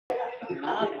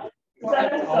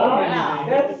That's all.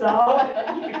 That's all.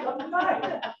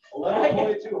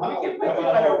 11.2.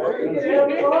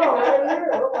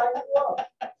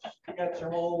 You got your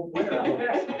whole winter.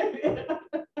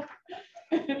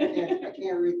 I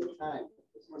can't read the time.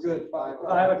 We're good. 5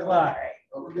 o'clock.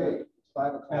 Okay, it's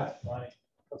 5 o'clock. That's funny.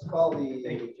 Let's call Thank you, the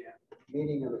Jan.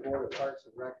 meeting of the Board of Parks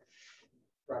and Rec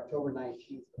for October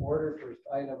 19th. Order. First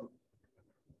item,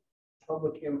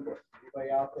 public input.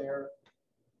 Anybody out there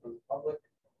from the public?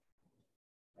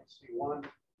 I see one.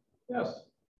 Yes.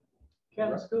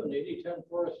 Ken Scoon, 8010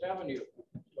 Forest Avenue.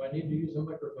 Do I need to use a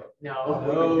microphone? No.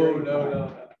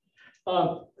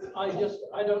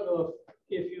 I don't know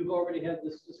if you've already had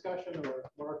this discussion or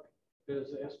Mark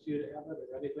has asked you to have it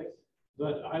or anything,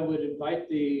 but I would invite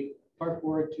the park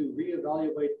board to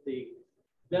reevaluate the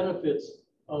benefits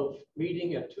of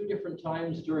meeting at 2 different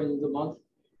times during the month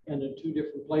and in 2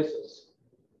 different places.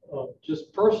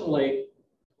 Just personally,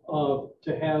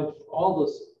 to have all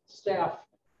the staff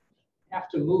have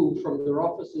to move from their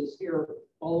offices here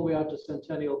all the way out to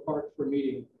Centennial Park for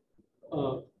meeting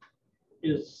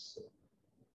is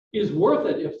worth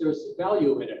it if there's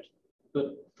value in it.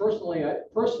 But personally,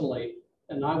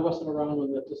 and I wasn't around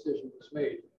when that decision was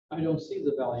made, I don't see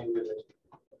the value in it.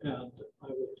 And I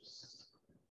would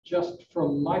just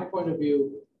from my point of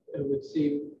view, it would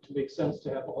seem to make sense to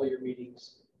have all your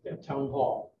meetings at Town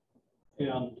Hall.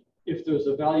 And if there's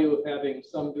a value of having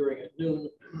some during at noon,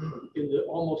 in the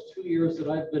almost 2 years that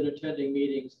I've been attending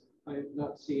meetings, I have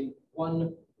not seen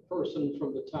one person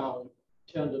from the town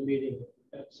attend a meeting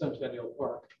at Centennial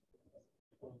Park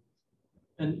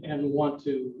and want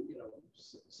to,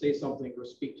 say something or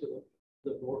speak to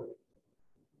the board.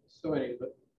 So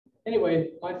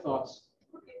anyway, my thoughts.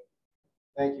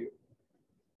 Thank you.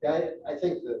 Yeah, I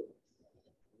think the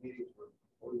meetings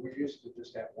we used to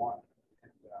just have one,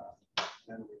 and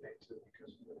then we made 2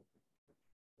 because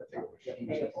I think it was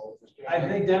feasible. I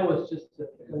think that was just,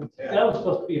 that was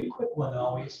supposed to be a quick one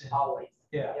always. Always.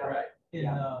 Yeah, right.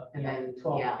 And then,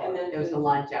 12 yeah, o'clock. and then there was the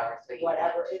lunch hour, so you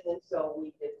Whatever, and then so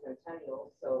we did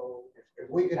Centennial, so. If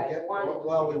we could Guys get, wanted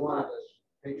well, we to do wanted lunch.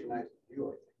 to patronize you, I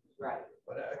think. Right.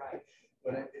 But Right.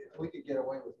 but if we could get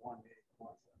away with one meeting a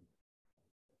month.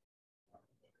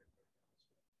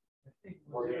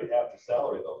 We're gonna have to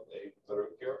salary those days, better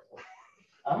be careful.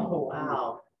 Oh,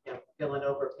 wow. Yeah, feeling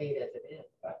overpaid as it is.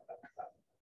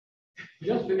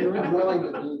 Just figure I'm out willing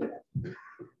to do that.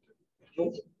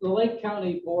 the Lake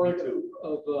County Board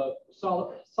of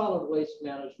Solid Waste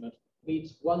Management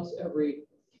meets once every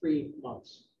 3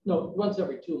 months. No, once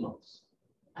every 2 months.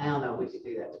 I don't know, we could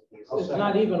do that with you. It's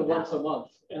not even once a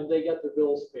month, and they get their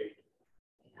bills paid.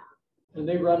 And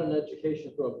they run an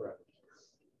education program.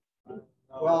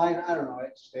 Well, I don't know,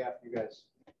 it's staff, you guys.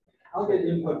 I'll get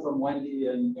input from Wendy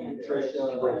and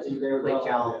Tricia. See their Which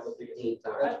y'all thoughts. needs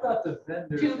are. I thought the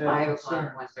vendors 2 had 5 concerns.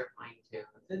 o'clock ones are fine too.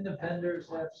 Didn't the vendors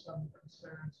have some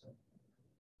concerns?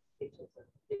 It's just,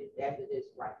 as it is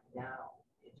right now,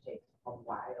 it takes a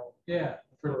while. Yeah,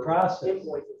 for the process.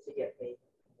 Invoices to get paid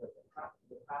with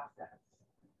the process.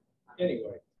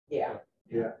 Anyway. Yeah.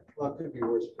 Yeah, well, it could be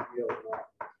worse. Could be other.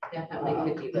 Definitely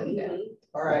could be looked at.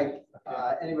 All right,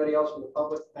 anybody else from the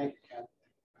public? Thank you, Ken,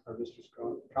 or Mr.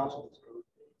 Scone, Councilman Scone.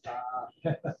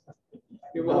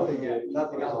 You're welcome.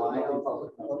 Nothing else.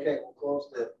 Okay, we'll close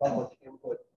the public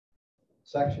input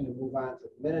section and move on to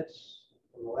minutes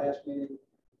from the last meeting.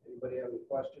 Anybody have any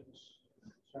questions,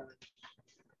 concerns?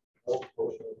 No,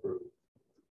 motion approved.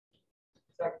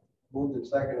 Second. Moved and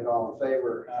seconded, all in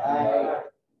favor? Aye.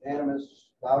 Unanimous.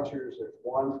 Vouchers, there's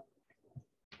 1.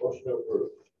 Motion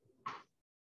approved.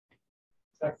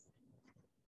 Second.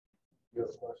 You have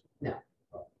a question? No.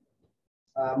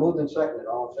 Moved and seconded,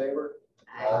 all in favor?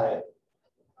 Aye.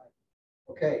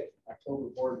 Okay, October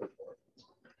board report.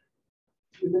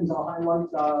 2 things I'll highlight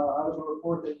out of the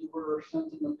report that you were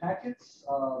sent in the packets.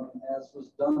 As was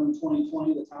done in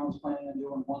 2020, the town was planning on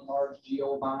doing 1 large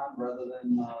GO bond rather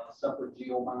than separate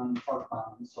GO bond, park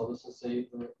bonds. So this will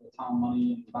save the town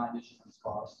money and bond issuance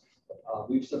costs.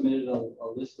 We've submitted a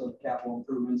list of capital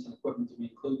improvements and equipment to be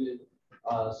included.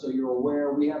 So you're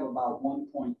aware we have about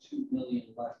 1.2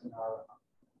 million left in our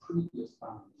previous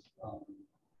bonds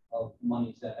of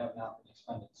monies that have not been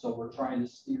expended. So we're trying to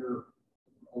steer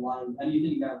a lot of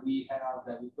anything that we have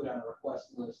that we put on a request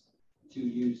list to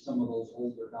use some of those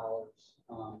older dollars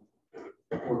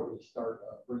before we start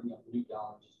bringing up new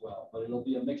dollars as well. But it'll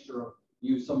be a mixture of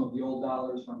use some of the old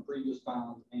dollars from previous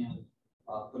bonds and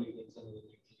putting things into the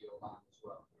new GO bond as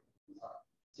well.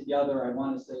 Together, I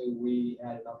want to say we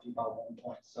added up to about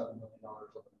 $1.7 million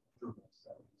of improvements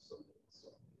that we submitted. So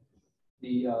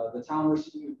The town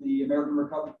received the American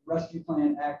Recovery Rescue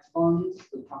Plan Act funds.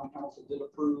 The town council did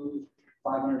approve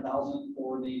 $500,000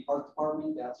 for the park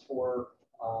department. That's for,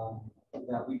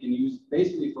 that we can use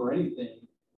basically for anything,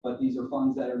 but these are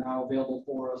funds that are now available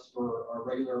for us for our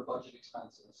regular budget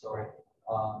expenses. So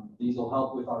these will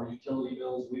help with our utility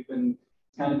bills. We've been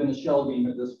kind of in a shell game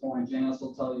at this point. Janice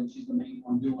will tell you, she's the main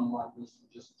one doing a lot of this,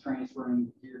 just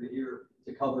transferring here to here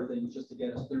to cover things, just to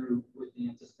get us through with the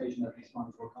anticipation that these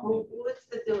funds will come. Well, what's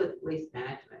the deal with waste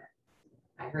management?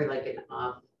 I heard like an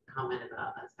off comment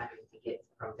about us having to get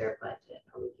from their budget.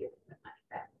 Are we giving the money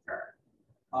back to her?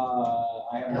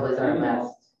 I have That was our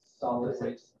last. solid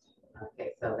waste. Okay,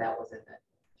 so that wasn't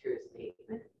a true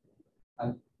statement.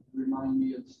 Remind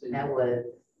me of the statement. That was,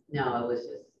 no, it was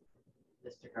just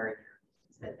Mr. Gardner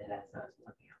said that as I was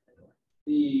looking out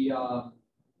the door.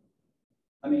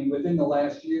 I mean, within the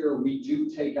last year, we do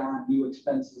take on new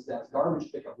expenses as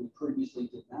garbage pickup. We previously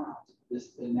did not.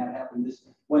 And that happened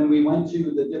when we went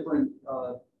to the different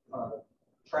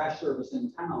trash service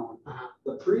in town.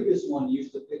 The previous one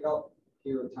used to pick up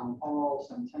here at Town Hall,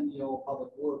 Centennial,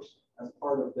 Public Works as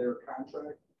part of their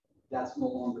contract. That's no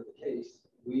longer the case.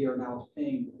 We are now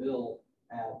paying the bill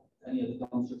at any of the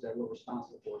dumpsters that we're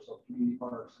responsible for. So Community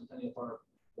Park, Centennial Park,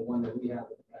 the one that we have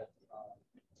at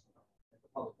the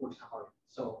Public Works Department.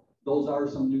 So those are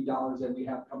some new dollars that we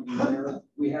have coming in there.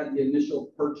 We had the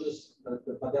initial purchase, but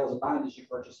that was a bond issue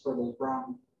purchase for those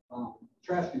brown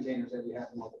trash containers that we have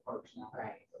in all the parks now.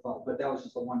 Right. But that was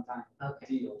just a one-time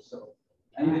deal. So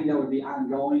anything that would be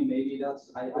ongoing, maybe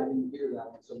that's, I didn't hear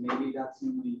that one. So maybe that's the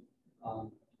only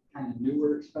kind of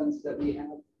newer expense that we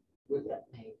have with that.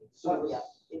 Maybe. So Yeah,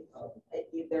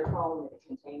 they're calling it a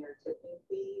container tipping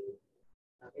fee.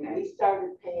 And we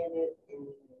started paying it in.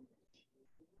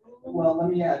 well, let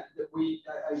me add that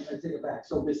I take it back.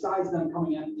 So besides them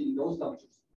coming emptying those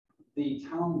dumpsters, the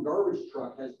town garbage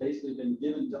truck has basically been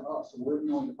given to us. We're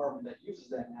the only department that uses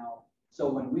that now. So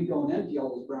when we go and empty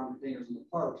all those brown containers in the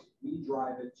parks, we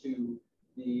drive it to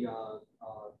the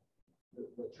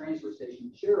transfer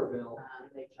station, Cherville.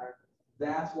 They charge.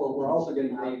 That's what we're also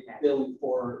getting paid billing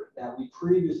for that we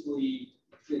previously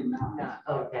did not. No,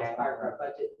 okay. Part of our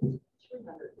budget.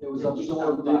 It was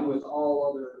absorbed in with all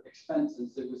other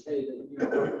expenses. It was, hey,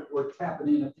 we're tapping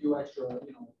in a few extra,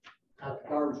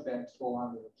 garbage bags full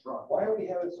onto the truck. Why are we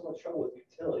having so much trouble with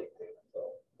utility payments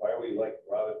though? Why are we like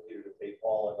robbing Peter to pay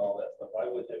Paul and all that stuff? Why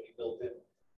wouldn't that be built in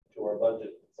to our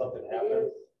budget? Something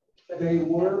happens. They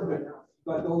were,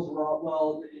 but those were all,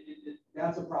 well,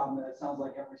 that's a problem. That it sounds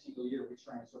like every single year we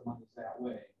transfer monies that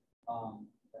way.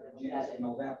 Janice would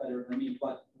know that better than me,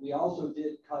 but we also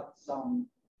did cut some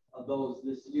of those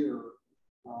this year.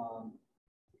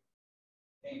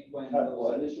 And when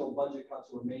those initial budget cuts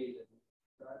were made in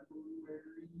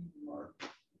February, March.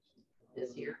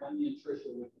 This year. When the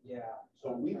attrition would,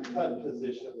 So we cut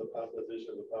positions upon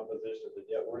positions upon positions, and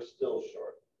yet we're still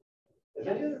short. Is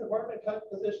any of the department cut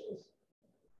positions?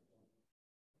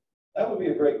 That would be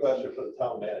a great question for the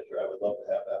town manager. I would love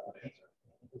to have that one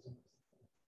answered.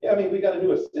 Yeah, I mean, we got a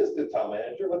new assistant town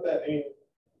manager. What that, I mean,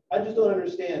 I just don't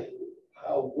understand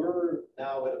how we're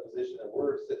now in a position that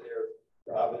we're sitting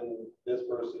there robbing this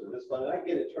person and this one. And I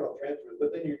get internal transfers,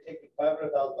 but then you're taking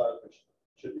 $500,000, which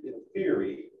should, in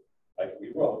theory, I could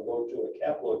be wrong, go to a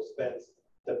capital expense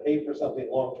to pay for something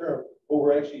long term, but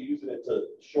we're actually using it to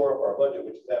shore up our budget,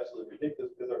 which is absolutely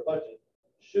ridiculous because our budget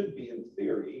should be, in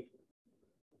theory,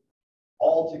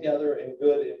 all together and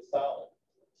good and solid.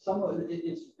 Some of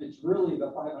it's really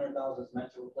the 500,000 is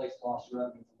meant to replace lost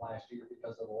revenue from last year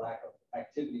because of the lack of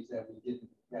activities that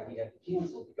we had to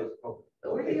cancel because of COVID.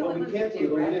 Okay, but we canceled,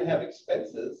 but we didn't have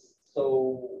expenses,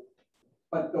 so.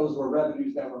 But those were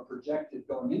revenues that were projected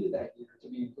going into that year to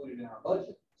be included in our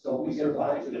budget. So we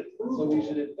survived it. So we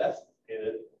should invest in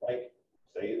it, like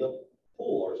say the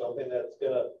pool or something that's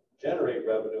gonna generate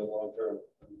revenue long term.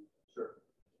 Sure.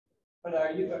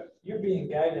 But you're being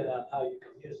guided on how you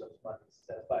can use those monies,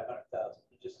 that 500,000.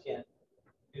 You just can't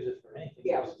use it for anything.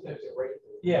 Yeah.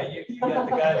 Yeah, you got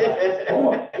the guidelines.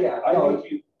 Oh, yeah, I no,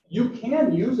 think you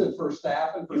can use it for staff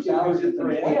and for You can salaries. use it for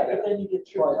and things anything. like Yeah, but that. then you get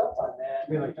tripped up on that.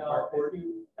 Be like You know, cardboard. if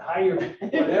you hire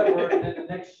whatever, and then the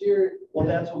next year. Well,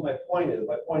 that's what my point is.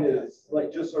 My point is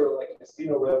like just sort of like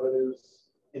casino revenues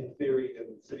in theory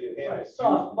in the city of Right, Hammond.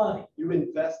 soft money. You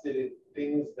invested in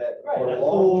things that Right. are a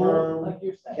pool, long-term like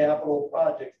you're saying. capital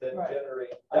projects that Right.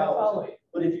 generate I follow dollars. you.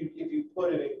 But if you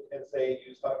put it in and say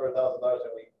use $500,000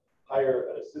 and we hire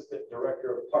an assistant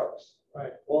director of parks.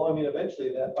 Right. Well, I mean, eventually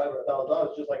that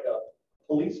 $500,000, just like a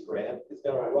police grant, is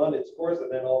going to run its course, and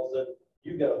then all of a sudden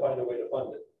you've got to find a way to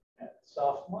fund it.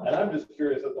 Soft money. And I'm just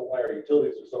curious as to why our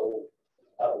utilities are so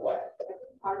out of whack.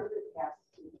 part of it has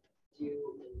to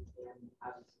do, and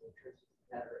obviously Trish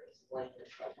better explain it,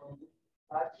 but when you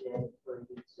budget for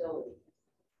utilities,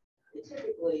 it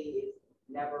typically is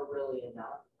never really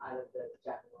enough out of the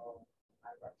general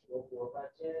local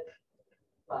budget,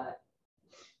 but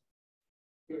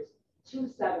there's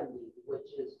 270,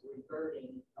 which is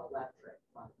reverting electric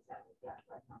funds that we get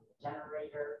right on the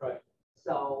generator. Right.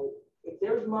 So if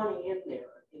there's money in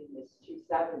there in this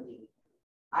 270,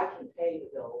 I can pay the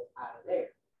bill out of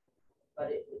there.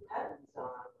 But it depends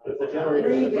on. If the generator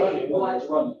is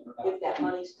running, If that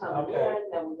money's coming in,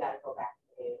 then we gotta go back and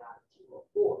pay it out of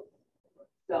 204.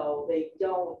 So they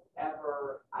don't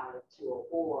ever out of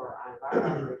 204 out of our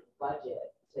operating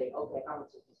budget say, okay, how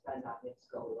much did you spend on this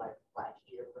go like last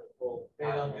year for the full? They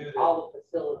don't do that. All the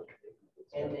facilities.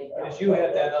 And they don't. Because you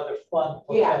have that other fund.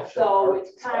 Yeah, potential. so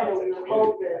it's kind of, we're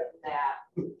hoping that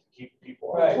keep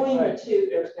people. Right. between the two,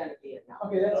 there's gonna be enough.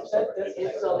 Okay, that's,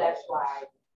 And so that's why,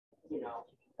 you know,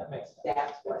 that makes sense.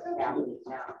 that's what's happening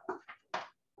now.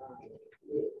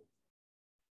 It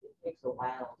takes a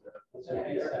while to That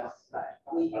makes sense. but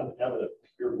we, I'm having a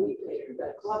pure.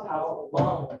 the clubhouse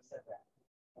alone,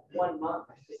 1 month,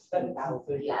 it's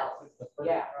 $7,000. Yeah,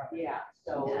 yeah,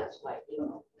 so Yeah. it's like, you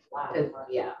know, wow.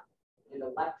 Yeah. And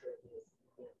electric is,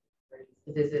 you know, crazy.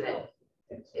 Isn't it?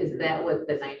 Is that what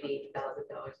the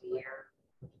 $98,000 a year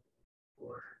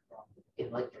for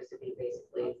electricity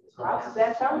basically?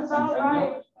 That sounds about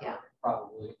right. Yeah.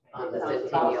 Probably. On the Sounds about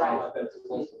centennial. right. That's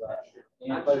close to that.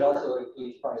 And, but it also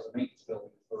includes probably the maintenance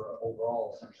building for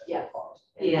overall essentially Yeah. cost.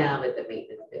 Yeah, but the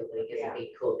maintenance building Yeah. isn't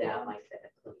being cooled down like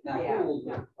that. Now, Yeah, cool,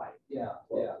 not quite. yeah,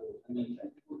 yeah. I mean,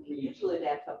 we, Usually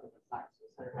that's up to the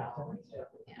 $500-$600.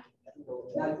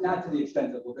 not, not to the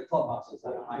extent that with the clubhouses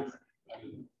that are high,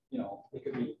 you know, it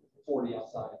could be 40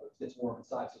 outside, but it's warm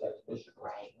inside, so that's an issue.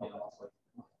 Right. You know, it's like,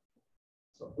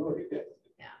 so.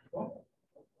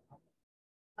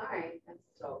 All right.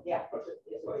 So, yeah, it's a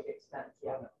big expense,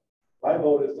 yeah. My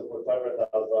vote is to put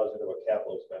 $500,000 into a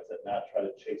capital expense and not try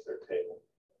to chase their tail.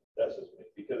 That's just me,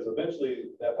 because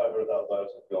eventually that $500,000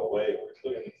 will go away, and we're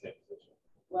still in the same position.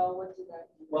 Well, what did that?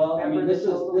 Well, I mean, remember this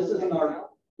the total isn't amount?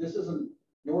 this isn't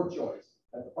your choice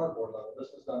at the park board level.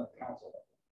 This was done at council.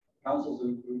 Councils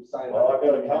who decided. Well, I've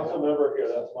got a council member here,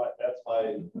 that's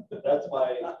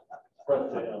my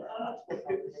friend to him.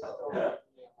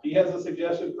 He has a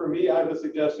suggestion for me, I have a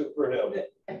suggestion for him.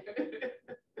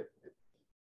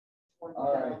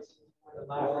 All right.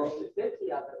 Well,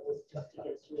 50 of it was just to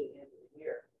get through the end of the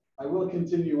year. I will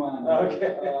continue on.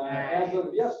 Okay. As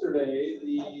of yesterday,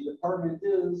 the department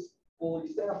is fully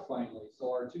staffed finally.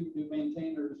 So our 2 new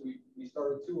maintainers, we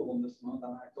started 2 of them this month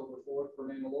on October 4th.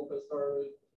 Fernando Lopez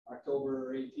started.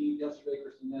 October 18th, yesterday,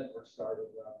 Kristen Edwards started.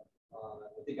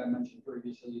 I think I mentioned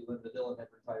previously, Linda Dillon had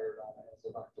retired as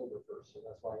of October 1st. So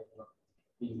that's why it ended up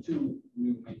being 2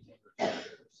 new maintainers.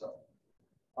 So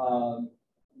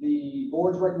the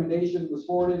board's recommendation was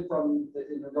forwarded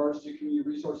in regards to community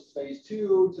resources phase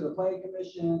 2 to the planning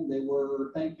commission. They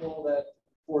were thankful that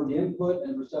for the input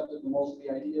and receptive to most of the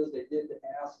ideas. They did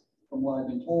ask, from what I've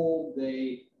been told,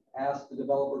 they asked the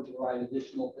developer to provide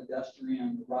additional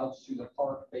pedestrian routes to the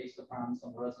park based upon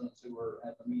some residents who were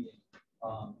at the meeting,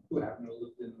 who happened to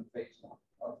live in phase 1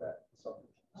 of that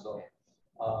subdivision.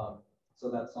 So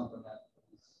that's something that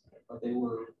but they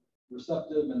were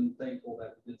receptive and thankful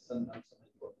that we did send them some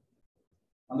input.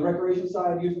 On the recreation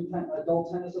side, youth and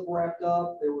adult tennis have wrapped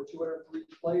up. There were 203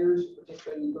 players who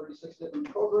participated in 36 different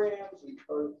programs. We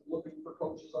started looking for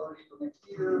coaches already for next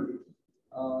year.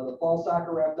 The fall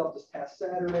soccer wrapped up this past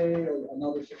Saturday.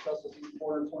 Another successful season,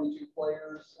 422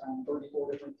 players on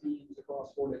 34 different teams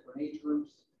across 4 different age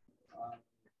groups.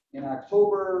 In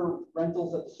October,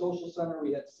 rentals at the social center,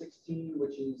 we had 16,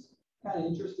 which is kind of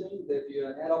interesting. If you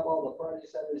add up all the Fridays,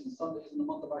 Saturdays, and Sundays in the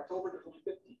month of October, there's only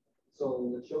 50.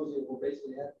 So it shows you we're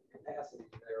basically at capacity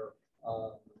there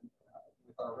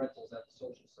with our rentals at the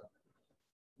social center.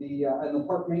 And the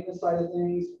park maintenance side of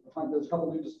things, there's a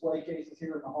couple new display cases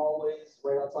here in the hallways,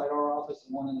 right outside our office,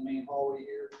 and one in the main hallway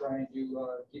here, trying to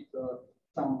keep the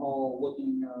town hall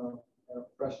looking at a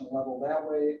professional level that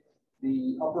way.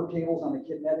 The upper cables on the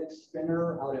kinetic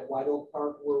spinner out at White Oak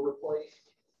Park were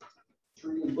replaced.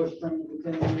 Tree and bush trimming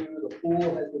continue. The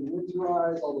pool has been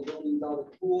winterized, all the buildings out at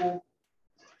the pool.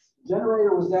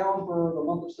 Generator was down for the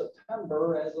month of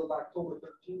September. As of October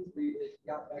 13th, we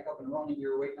got back up and running. We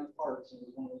were waiting on parts, and it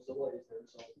was one of those delays there.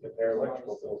 So Get their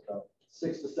electrical bills down.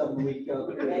 6 to 7 week.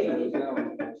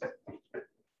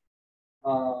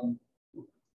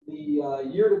 The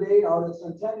year-to-date out at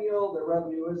Centennial, the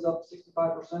revenue is up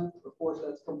 65%. Of course,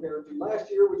 that's compared to last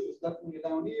year, which was definitely a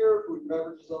down year. Food and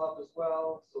beverages up as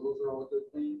well. So those are all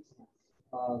good things.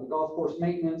 The golf course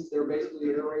maintenance, they're basically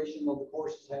iteration of the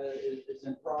courses is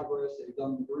in progress. They've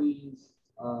done the greens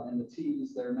and the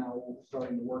tees. They're now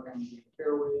starting to work on the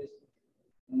fairways.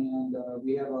 And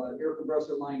we have an air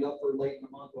compressor lined up for late in the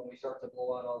month when we start to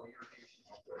blow out all the irrigation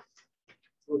out there.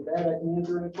 With that, I can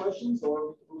answer any questions,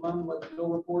 or move on and let Bill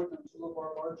report on two of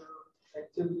our larger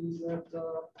activities that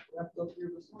wrapped up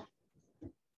here this month.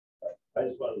 I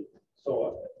just wanted,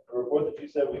 so the report that you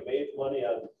said we made money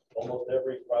on almost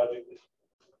every project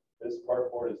this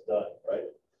park board has done, right?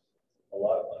 A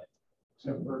lot of money.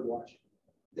 Except bird watching.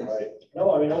 Yes. Right.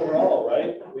 No, I mean, overall,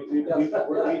 right?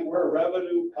 We're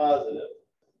revenue positive.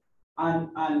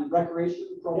 On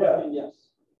recreation programming, yes,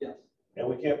 yes. And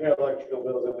we can't pay electrical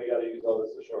bills and we got to use all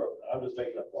this to shore up. I'm just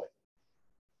making a point.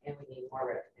 And we need more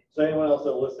revenue. So anyone else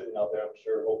that's listening out there, I'm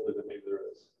sure hopefully that maybe there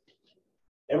is.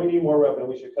 And we need more revenue.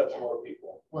 We should cut some more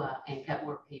people. Well, and cut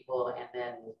more people and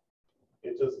then,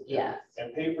 It just, yes,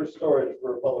 and pay for storage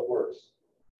for public works.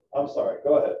 I'm sorry,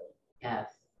 go ahead.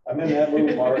 yes. I'm in that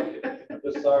mood, Mark. I'm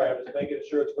just sorry. I'm just making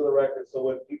sure it's for the record. So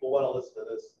when people want to listen to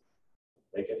this,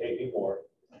 they can hate me more.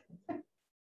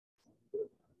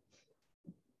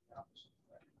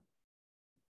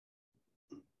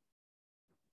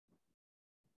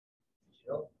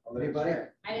 Anybody?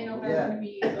 I didn't know if I was Yeah. gonna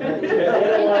be.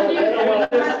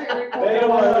 They don't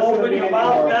want to open your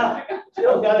mouth now.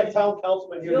 Jill's got a town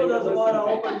councilman here. Jill doesn't want to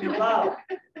open your mouth.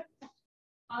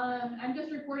 I'm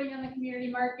just reporting on the community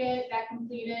market that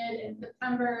completed in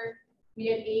September. We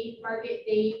had 8 market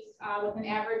dates with an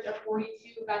average of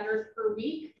 42 vendors per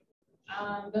week.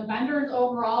 The vendors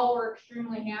overall were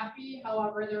extremely happy.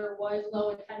 However, there was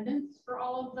low attendance for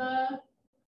all of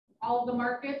the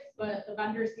markets, but the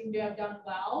vendors seem to have done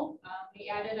well. We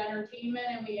added entertainment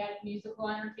and we added musical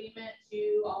entertainment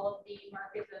to all of the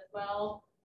markets as well.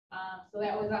 So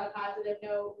that was on a positive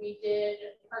note. We did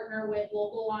partner with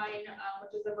Local Wine,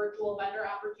 which is a virtual vendor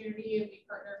opportunity, and we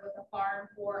partnered with a farm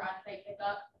for on-site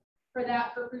pickup for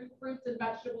that, for fruits and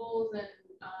vegetables and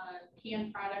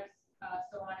canned products,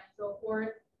 so on and so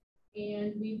forth.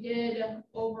 And we did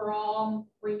overall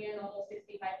bring in almost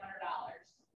 $6,500.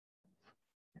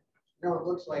 You know, it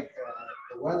looks like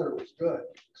the weather was good,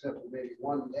 except for maybe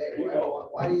one day. There you go.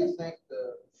 Why do you think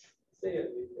the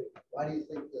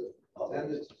Oh,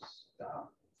 attendance is down?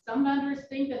 Some vendors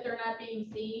think that they're not being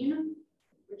seen,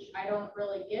 which I don't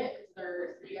really get,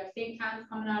 because you have St. John's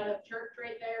coming out of church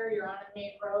right there, you're on the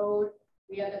main road.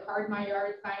 We had the Card My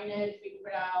Yard signage, we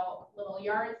put out little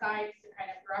yard signs to kind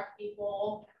of direct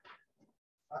people.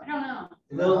 I don't know.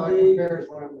 How it compares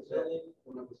when it was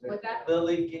there? With that,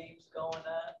 Lily games going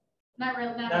on? not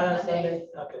really, not Not on on Sundays. Sunday?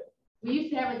 Okay. We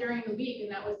used to have it during the week,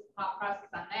 and that was the thought process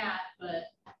on that, but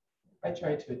I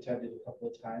tried to attend it a couple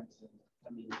of times, and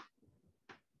I mean,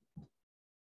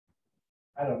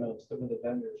 I don't know, some of the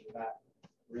vendors are not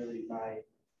really my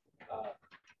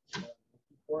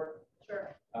support.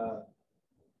 sure.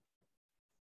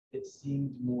 It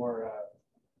seemed more,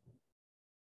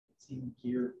 it seemed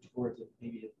geared towards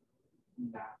maybe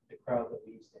not the crowd that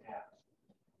we used to have,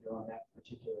 on that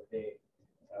particular day.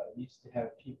 We used to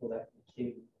have people that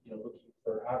came, looking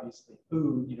for obviously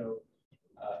food,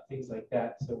 things like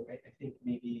that. So I think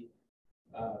maybe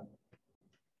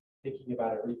thinking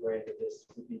about a rebrand of this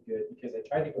would be good, because I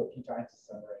tried to go a few times this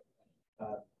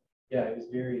summer. Yeah, it was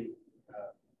very,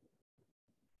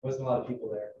 wasn't a lot of people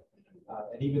there.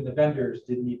 And even the vendors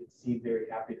didn't even seem very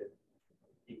happy to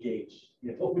engage,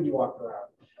 when you walk around.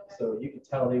 So you could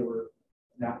tell they were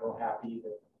not real happy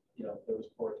that, there was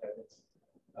poor attendance.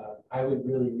 I would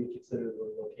really reconsider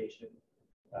the location.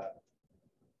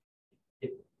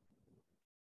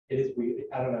 It is weird.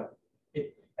 I don't know.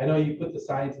 I know you put the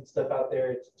signs and stuff out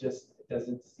there. It's just, it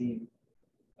doesn't seem,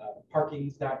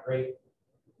 parking's not great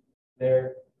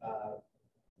there. I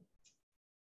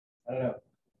don't know.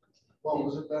 Well,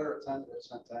 was it better attended at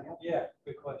Centennial? Yeah,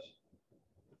 good question.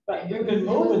 But you've It been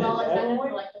was moving it, well attended haven't for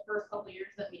we? like the first couple of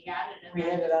years that we had it, and We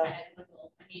then had it it just on. kind of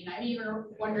dwindled. I mean, I'm even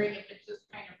wondering if it's just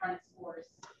kind of run its course.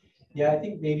 Yeah, I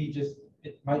think maybe just,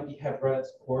 it might have run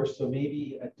its course. So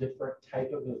maybe a different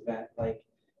type of event, like,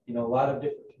 a lot of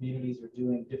different communities are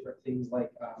doing different things like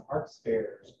arts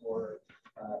fairs, or,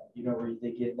 where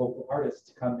they get local artists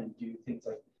to come and do things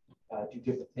like, do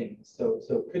different things. So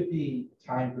it could be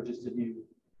time for just a new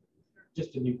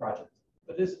project.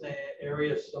 But isn't the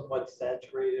area somewhat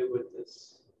saturated with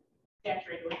this?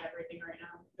 Saturated with everything right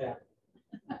now.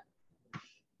 Yeah.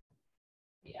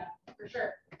 Yeah, for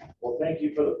sure. Well, thank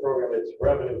you for the program. It's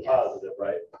revenue positive,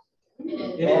 right?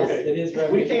 It is.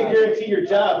 We can't guarantee your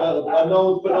job.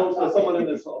 Unbeknownst to someone in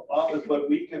this office, but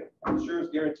we can sure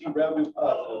guarantee revenue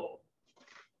positive.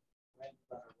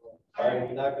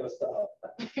 I'm not gonna stop.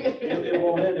 It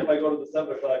won't end if I go to the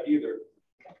 7 o'clock either.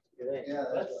 Yeah,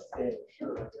 that's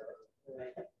sure.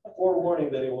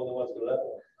 Forewarning to anyone that wants to go that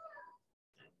way.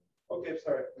 Okay,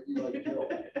 sorry. But you like Jill.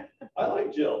 I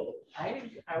like Jill.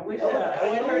 I wish, I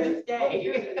want her to stay.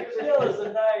 Jill is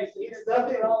a nice, It's it's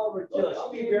nothing- nothing all over Jill. Look,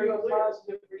 I'll be She very gave you a clear.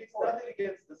 positive It's report. nothing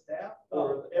against the staff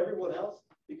or everyone else,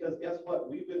 because guess what?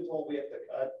 We've been told we have to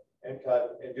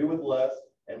cut and do with less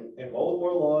and mow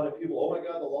more lawn, and people, oh my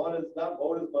God, the lawn is not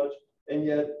mowed as much, and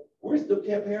yet we still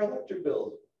can't pay our electric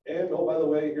bills. And oh, by the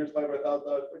way, here's $500,000,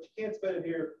 but you can't spend it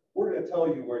here. We're gonna tell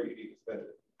you where you need to spend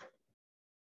it.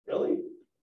 Really?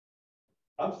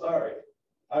 I'm sorry.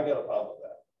 I got a problem with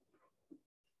that.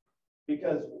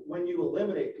 Because when you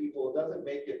eliminate people, it doesn't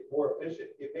make it more efficient.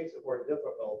 It makes it more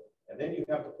difficult. And then you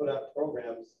have to put out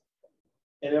programs.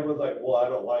 And everyone's like, well, I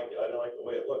don't like it. I don't like the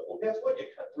way it looks. Well, guess what? You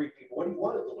cut 3 people. What do you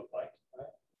want it to look like?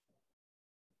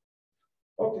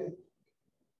 Okay.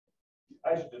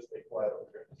 I should just stay quiet over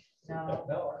here. No,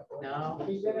 no,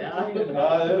 He's no. entertaining.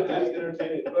 It's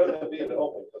entertaining. It's better than being at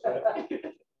home.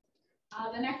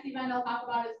 The next event I'll talk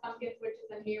about is pumpkin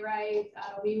switches and hayrides.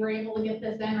 We were able to get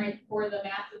this in right before the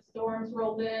massive storms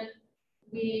rolled in.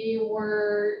 We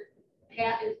were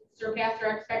surpassed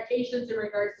our expectations in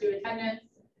regards to attendance.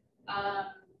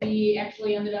 We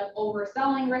actually ended up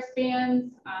overselling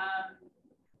wristbands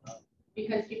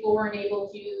because people weren't able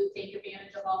to take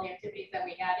advantage of all the activities that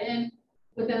we had in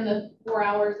within the 4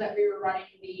 hours that we were running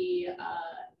the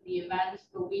event.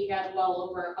 But we had well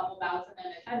over a couple thousand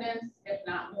in attendance, if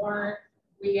not more.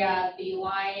 We had the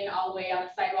line all the way on the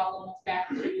sidewalk, almost back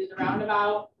to the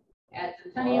roundabout at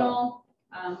Centennial.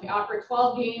 We offered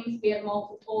 12 games. We had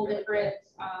multiple different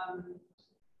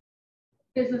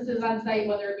businesses on site,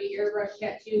 whether it be airbrush,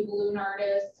 tattoo, balloon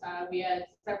artists. We had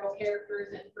several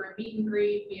characters in for a meet and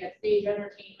greet. We had stage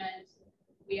entertainment.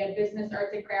 We had business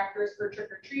arts and crafters for trick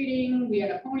or treating. We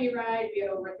had a pony ride. We had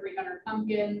over 300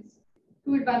 pumpkins,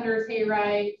 food vendors, hay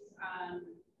rides.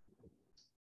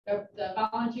 The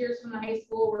volunteers from the high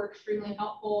school were extremely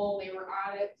helpful. They were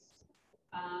audits.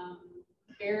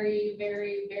 Very,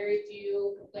 very, very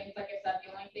few complaints. Like I said,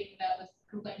 the only thing that was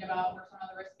complained about were some of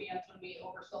the wristbands when we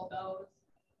oversold those.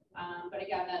 But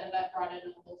again, that event brought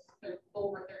in almost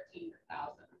over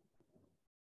 13,000.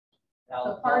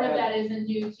 So part of that isn't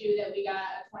due to that we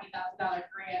got a $20,000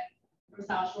 grant from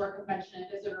South Shore Convention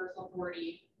and Visitors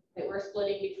Authority that we're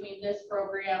splitting between this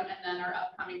program and then our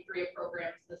upcoming 3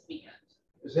 programs this weekend.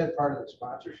 Is that part of the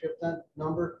sponsorship then,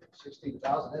 number,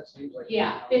 16,000, that seems like.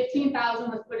 Yeah, 15,000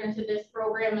 was put into this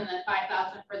program and then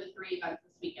 5,000 for the 3 events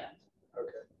this weekend.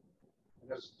 Okay. And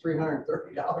there's $330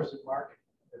 in marketing,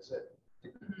 that's it, to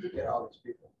get all these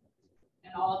people.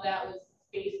 And all of that was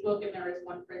Facebook and there was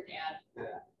one print ad.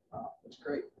 Yeah, wow, that's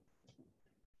great.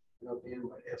 You know, being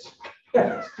what it is.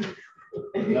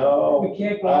 No, We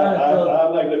can't go on until,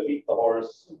 I'm not gonna beat the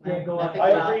horse. we can't go on.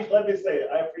 Let me say,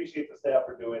 I appreciate the staff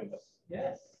for doing this.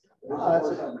 Yes. Oh, that's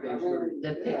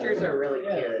The pictures are really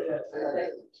Yes, cute.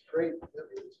 yes. It's great,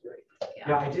 it's great.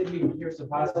 Yeah, I did hear some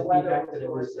positive feedback that it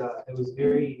was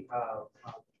very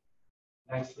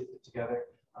nicely put together,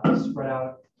 spread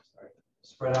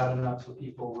out enough so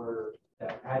people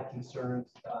that had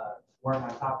concerns weren't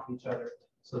on top of each other.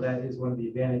 So that is one of the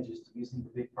advantages to using the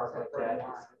big park like that,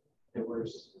 is that we're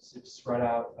spread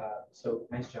out. So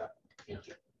nice job. Thank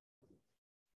you.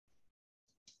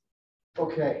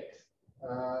 Okay,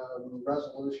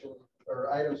 resolution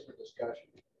or items for discussion.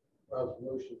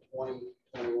 Resolution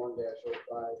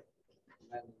 2021-05,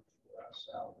 amending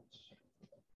salaries.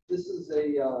 This is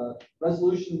a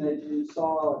resolution that you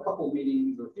saw a couple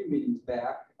meetings or a few meetings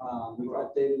back. We've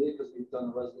updated it because we've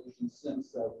done a resolution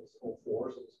since that was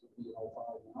 04, so this would be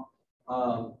 05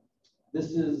 now.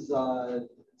 This is to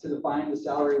define the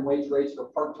salary and wage rates for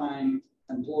part-time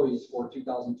employees for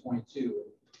 2022.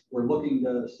 We're looking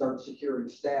to start securing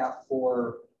staff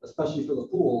for, especially for the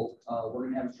pool. We're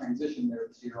going to have a transition there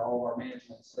this year. All of our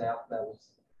management staff that was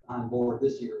on board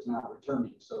this year is not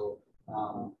returning. So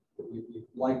we'd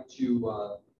like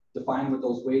to define with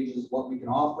those wages what we can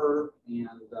offer, and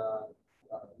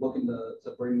looking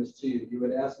to bring this to you. You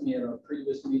had asked me at a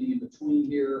previous meeting in between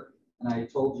here, and I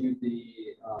told you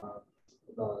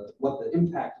what the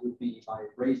impact would be by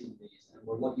raising these. And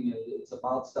we're looking at it's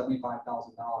about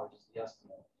 $75,000 is the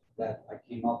estimate that I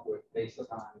came up with based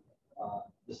upon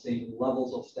the same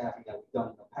levels of staffing that we've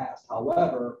done in the past.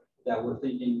 However, that we're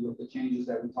thinking with the changes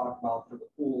that we talked about for the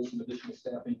pools and additional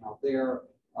staffing out there,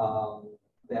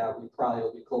 that we probably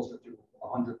will be closer to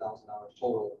 $100,000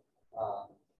 total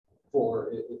for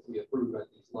if we approve at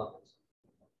these levels.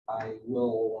 I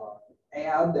will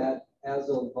add that as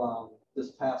of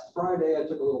this past Friday, I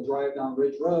took a little drive down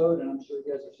Ridge Road, and I'm sure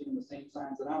you guys are seeing the same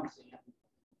signs that I'm seeing.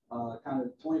 Kind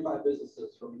of 25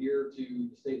 businesses from here to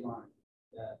the state line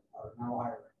that are now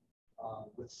hiring,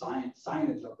 with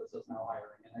signage up that says now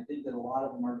hiring. And I think that a lot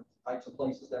of them are types of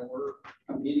places that we're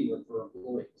competing with for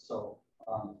employees. So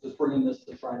just bringing this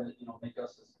to try to, make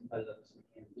us as competitive as we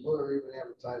can be. People are even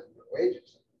advertising for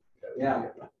wages. Yeah.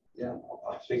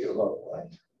 I'm thinking about why.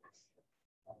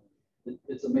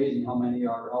 It's amazing how many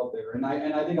are out there. And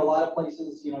I think a lot of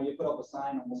places, you put up a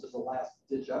sign almost as a last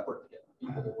ditch effort to get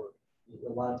people to work.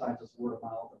 A lot of times it's word of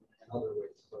mouth and other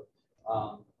ways. But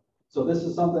so this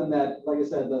is something that, like I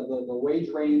said, the wage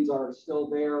ranges are still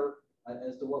there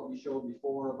as to what we showed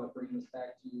before, but bringing this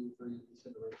back to you for your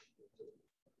consideration.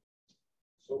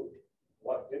 So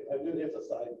what, it's a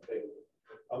side thing.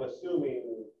 I'm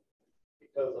assuming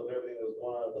because of everything that was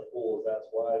going on at the pools, that's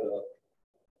why the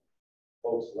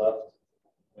folks left.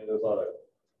 I mean, there's a lot of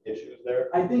issues there.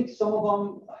 I think some of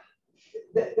them,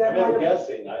 I'm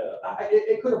guessing.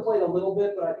 It could have played a little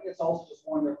bit, but I think it's also just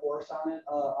one their course on it.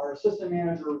 Our assistant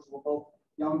managers were both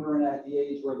younger and at the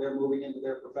age where they're moving into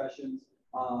their professions.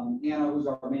 Anna, who's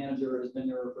our manager, has been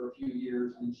there for a few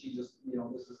years, and she just,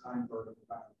 this is time for her to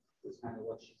move on. It's kind of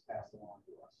what she's passed along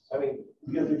to us. I mean,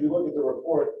 because if you look at the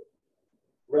report,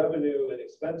 revenue and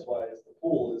expense wise, the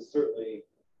pool is certainly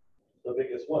the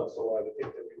biggest one. So I would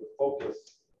think that we would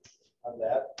focus on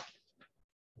that.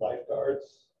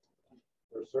 Lifeguards,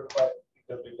 we're certified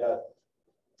because we've got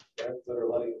parents that are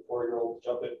letting 4-year-olds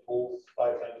jump in pools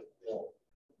 5 times.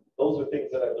 Those are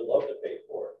things that I would love to pay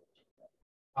for.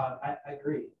 I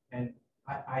agree, and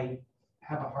I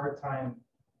have a hard time.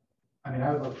 I mean,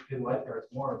 I would love to pay lifeguards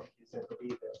more because I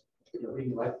believe that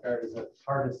being a lifeguard is one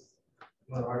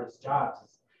of the hardest jobs.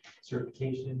 It's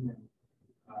certification, and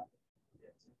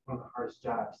it's one of the hardest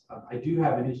jobs. I do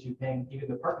have an issue paying even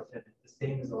the park attendant the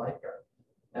same as a lifeguard.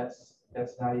 That's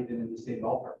not even in the same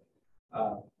ballpark.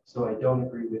 So I don't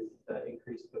agree with the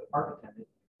increase for the park attendant.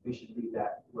 We should leave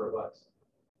that where it was.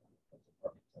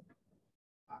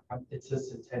 It's a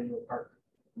Centennial Park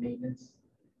maintenance.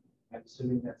 I'm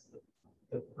assuming that's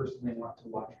the person they want to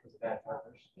watch for the bad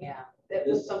parkers. Yeah, that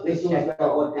was something. This was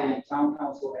what the town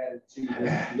council added to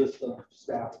this list of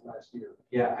staff last year.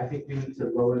 Yeah, I think we need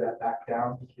to lower that back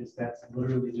down because that's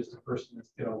literally just a person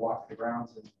that's going to walk the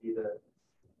grounds and be the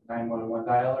 911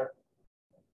 dialer.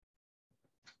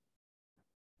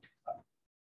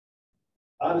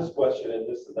 Honest question, and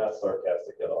this is not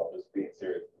sarcastic at all, just being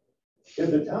serious.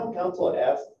 Did the town council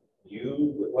ask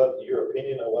you what your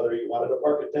opinion on whether you wanted a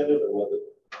park attendant or whether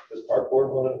this park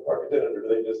board wanted a park attendant, or do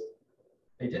they just?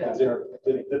 They did ask her.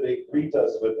 Did they greet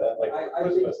us with that like for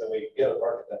Christmas and we get a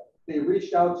park attendant? They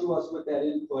reached out to us with that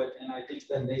input, and I think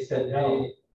that they said, no.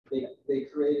 Hey, they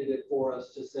created it for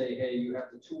us to say, hey, you have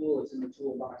the tool, it's in the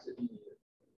toolbox if you need it.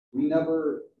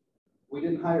 We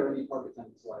didn't hire any park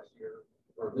attendants last year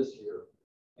or this year,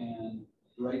 and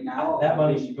right now that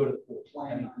money should go to the pool.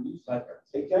 Planning on using lifeguards.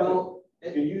 Hey Kevin,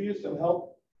 can you use some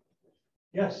help?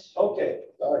 Yes. Okay,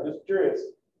 just curious.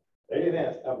 They didn't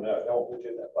ask. I don't put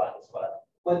you in that bottom spot.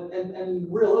 But and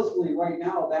realistically, right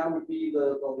now, that would be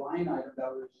the line item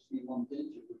that would just be lumped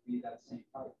into would be that same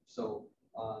type. So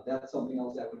that's something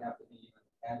else that would have to be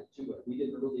added to it. We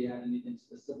didn't really add anything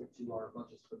specific to our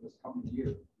budgets for this coming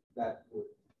year that would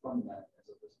fund that as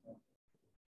of this point.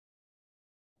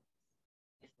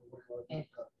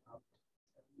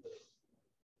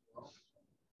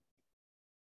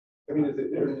 I mean, is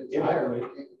it entirely?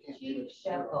 Chief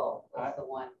Shekel was the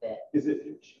one that Is it?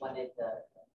 wanted the.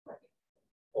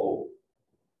 Oh,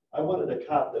 I wanted a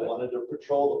cop that wanted to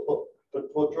patrol the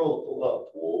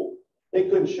pool. They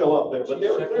couldn't show up there, but they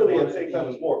were clearly at St.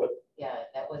 Thomas More. But Yeah,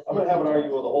 that was. I'm gonna have an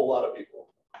argument with a whole lot of people.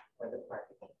 For the park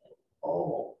attendant,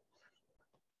 Oh,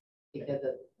 because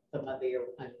of some of the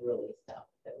unruly stuff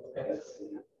that was.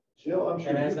 Jill, I'm sure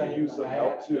And you as can use some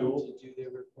help asked them too. to do their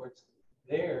reports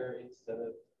there instead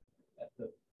of at the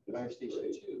fire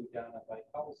station 2 down at by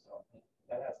Cobblestone.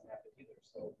 That hasn't happened either,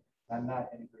 so I'm not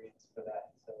in agreement for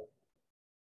that. So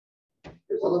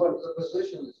Well, the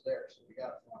position is there, so we got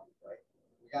to fund it, right?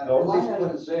 We got The to line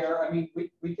item is there. I mean,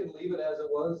 we can leave it as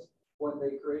it was when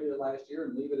they created it last year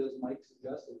and leave it as Mike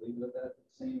suggested, leave it at that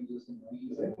same existing range.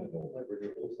 Does anyone know my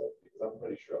renewals up? Because I'm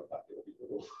pretty sure I'm not gonna be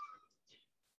renewed.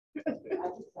 I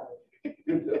just thought.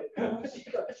 Good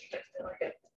job.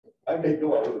 I may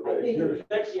go out with a I think bag.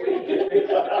 next week. I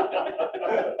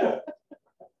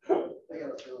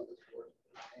got a feeling this board.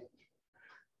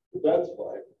 That's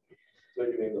fine. So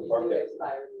you can name the park. You do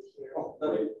expire this year.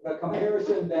 The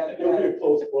comparison that, It'll be a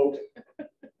close vote.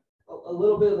 a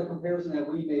little bit of the comparison that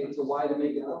we made to why to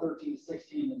make it a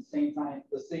 13-16 and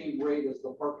the same rate as the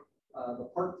park the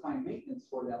part-time maintenance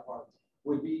for that park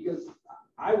would be, because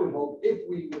I would hope if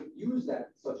we would use that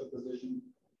such a position,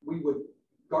 we would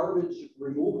garbage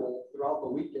removal throughout the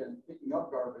weekend, picking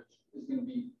up garbage is gonna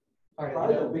be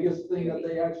probably the biggest thing that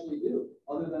they actually do,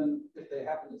 other than if they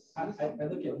happen to see I something.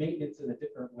 look at maintenance in a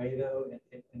different way though,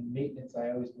 and maintenance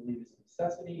I always believe is a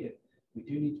necessity, and we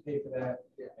do need to pay for that,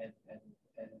 Yeah. and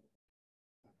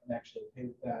I'm actually okay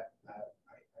with that.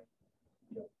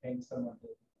 Paying someone to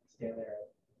stand there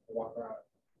and walk around.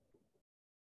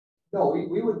 No,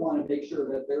 we would want to make sure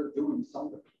that they're doing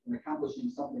something and accomplishing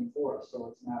something for us, so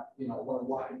it's not, we're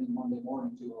walking in Monday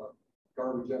morning to a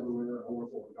garbage everywhere, and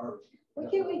overflow of garbage. Why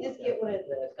can't we just get one of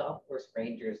the golf course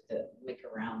rangers to lick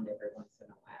around every once in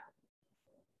a while?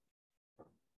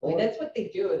 I mean, that's what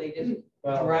they do, they just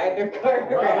drive their car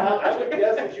Well, around. I would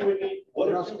guess that you would need one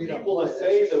They or don't two speed up people to play,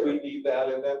 say that's for that we sure. need that,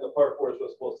 and then the park force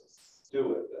was supposed to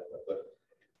do it, but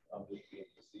I'm just being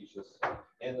facetious.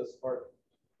 And the smart,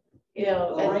 You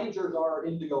know, The and- rangers are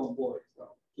Indigo employees,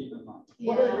 though, keep in mind.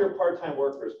 what are yeah. your part-time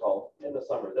workers called in the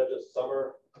summer? Is that just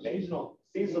summer? Seasonal.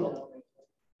 Seasonal.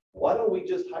 Why don't we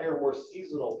just hire more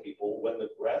seasonal people when the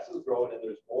grass is growing and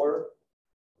there's more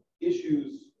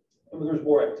issues, and there's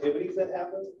more activities that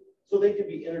happen? So they could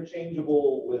be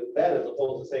interchangeable with that as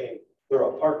opposed to saying they're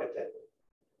a park attendant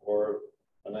or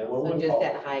a So 911 just call.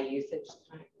 that high usage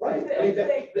time. Right, I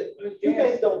mean, you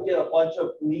guys don't get a bunch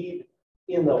of need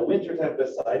in the wintertime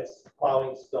besides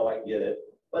plowing snow, I get it.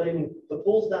 But I mean, the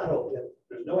pool's not open,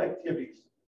 there's no activities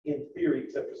in theory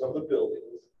except for some of the buildings.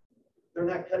 They're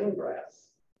not cutting grass,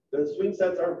 the swing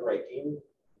sets aren't breaking.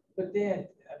 But Dan,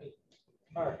 I mean,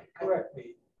 Mark, correct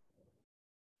me.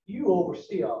 You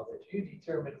oversee all this. You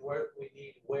determine where we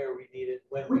need it,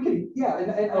 when We could, yeah,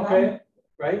 and Okay,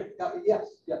 right? yes,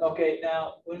 yes. Okay,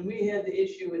 now, when we had the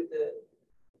issue with the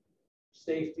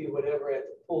safety, whatever, at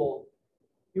the pool,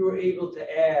 you were able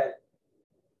to add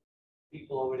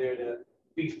people over there to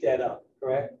beef that up,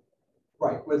 correct?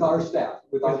 Right, with our staff,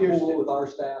 with our With your pool, staff. with our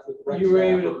staff, with rec You were staff,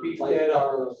 able to or beef that up.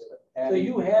 lifeguards, So adding-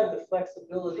 you have the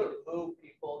flexibility to move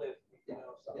people if,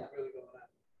 something's Yeah. really going on.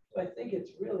 So I think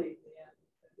it's really, yeah,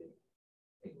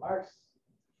 I think Mark's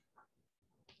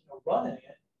running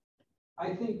it.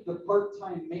 I think the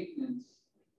part-time maintenance,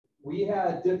 we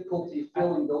had difficulty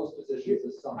filling those positions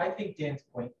this summer. I think Dan's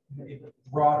point,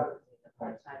 broader,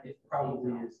 it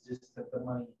probably is just that the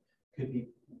money could be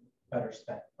better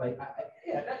spent. Like,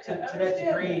 Yeah, to I that understand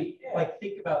degree, that, yeah. like,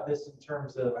 think about this in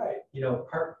terms of, Right.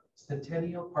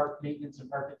 Centennial Park maintenance and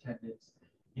park attendants.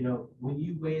 When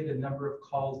you weigh the number of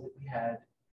calls that we had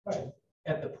Right.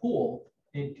 at the pool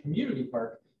in Community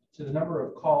Park to the number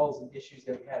of calls and issues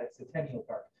that we had at Centennial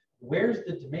Park, where's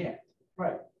the demand?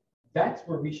 Right. That's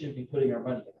where we should be putting our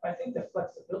money. I think the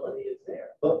flexibility is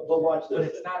there. But watch But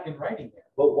this, it's not in writing there.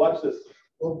 but watch this.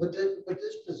 Well, but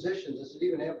this position, does it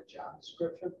even have a job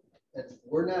description? And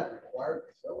we're not required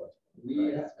to fill it.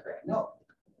 We, That's correct. no,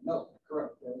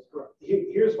 correct, that is correct.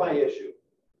 Here's my issue.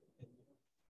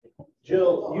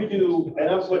 Jill, you do, and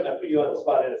I put you on the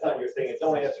spot, and it's not your thing, and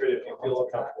don't answer it if you feel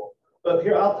uncomfortable. But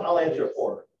here, I'll answer it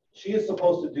for her. She is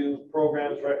supposed to do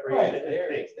programs, recreation, and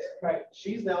things. Right.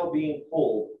 She's now being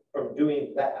pulled from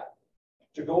doing that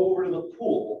to go over to the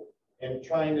pool and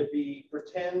trying to be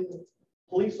pretend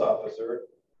police officer,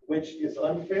 which is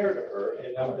unfair to her.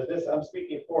 And I'm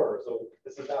speaking for her, so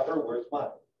this is not her words, mine.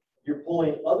 You're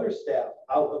pulling other staff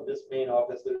out of this main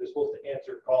office that are supposed to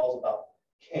answer calls about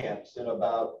camps and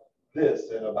about this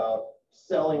and about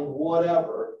selling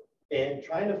whatever, and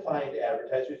trying to find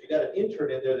advertisers. You got an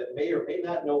intern in there that may or may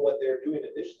not know what they're doing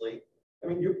initially. I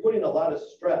mean, you're putting a lot of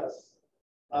stress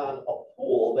on a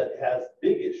pool that has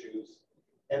big issues,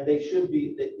 and it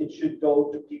should go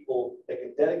to people that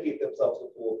can dedicate themselves to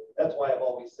the pool. That's why I've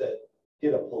always said,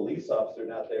 get a police officer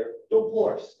not there. Don't pull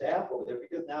our staff over there,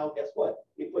 because now guess what?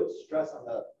 It puts stress on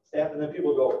the staff, and then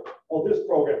people go, well, this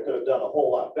program could have done a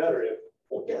whole lot better if,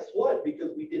 well, guess what?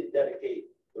 Because we didn't dedicate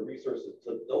the resources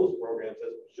to those programs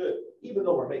as we should, even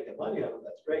though we're making money on them,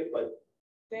 that's great, but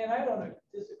Dan, I don't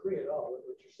disagree at all with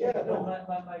what you're saying. Yeah, no.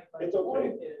 My It's okay.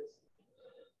 point is,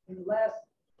 in the last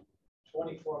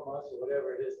 24 months or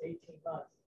whatever it is, 18 months,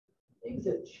 things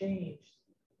have changed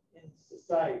in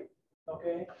society,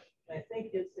 okay? And I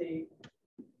think it's a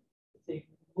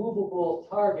movable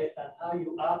target on how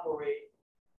you operate.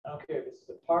 I don't care if it's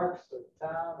the parks or the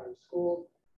town or the school.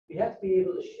 You have to be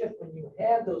able to shift when you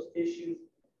have those issues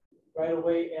right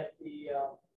away at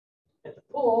the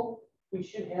pool. We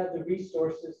should have the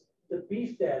resources to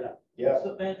beef that up. yeah.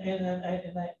 So,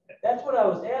 that's what I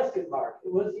was asking Mark.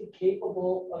 Was he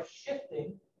capable of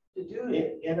shifting to do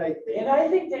that. And I think. And I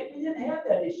think that we didn't have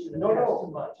that issue in the No, past no.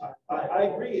 too much. I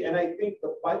agree, and I think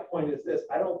my point is this,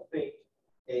 I don't think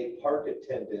a park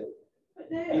attendant,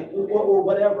 or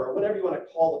whatever you want to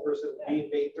call the person being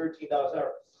paid $13 an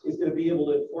hour, is going to be able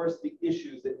to enforce the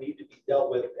issues that need to be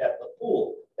dealt with at the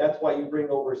pool. That's why you bring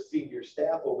over senior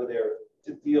staff over there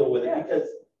to deal with it, because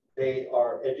they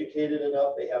are educated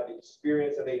enough, they have the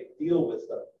experience, and they deal with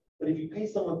stuff. But if you pay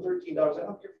someone $13, I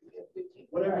don't care if you get 15,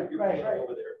 whatever you're paying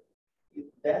over there,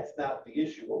 that's not the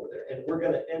issue over there. And we're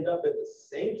going to end up in the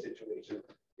same situation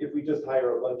if we just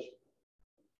hire a bunch,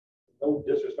 no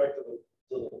disrespect to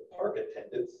the park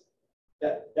attendants,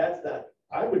 that's not,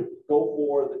 I would go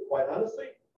for quite honestly,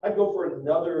 I'd go for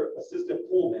another assistant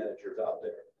pool managers out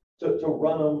there to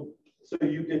run them, so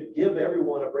you could give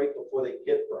everyone a break before they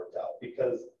get burnt out,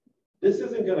 because this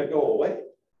isn't going to go away.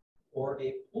 Or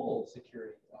a pool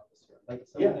security officer, like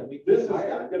Yeah, someone that we this could is hire.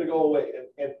 not going to go away,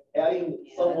 and adding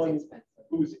someone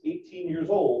who's 18 years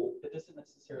old That doesn't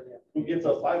necessarily have to who gets a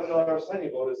 $500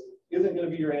 signing bonus isn't going to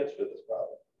be your answer to this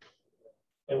problem.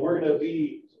 And we're going to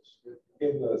be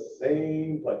in the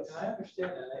same place. I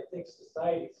understand that. I think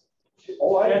society's.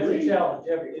 Oh, I that's agree. a challenge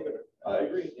every day. I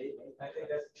agree. I think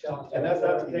that's a challenge. And that's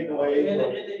not to take away. And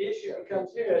the issue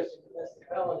becomes here as a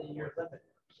municipality, you're limited.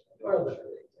 You're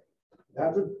limited.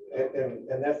 Not to,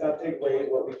 and that's not to take away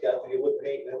what we've got to deal with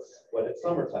maintenance when it's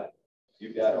summertime.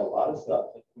 You've got a lot of stuff.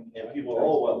 And people,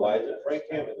 oh, well, why is it Frank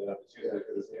Hammond? And I'm just using it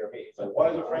because it's near me. It's like,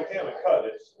 why is it Frank Hammond cut?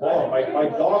 It's long. My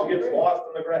dog gets lost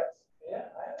in the grass. Yeah,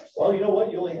 I understand. Well, you know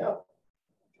what? You only have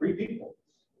 3 people.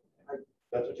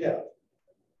 That's what you have.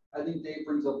 I think Dave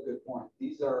brings up a good point.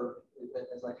 These are,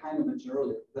 as I kind of mentioned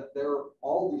earlier, that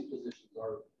all these positions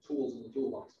are tools in the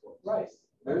toolbox for us. Right.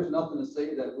 There's nothing to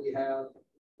say that we have,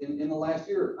 in the last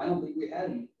year, I don't think we had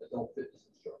any adult fitness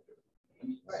instructor. I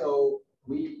mean, so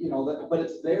we, but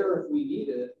it's there if we need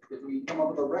it. If we come up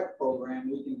with a rec program,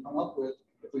 we can come up with,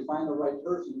 if we find the right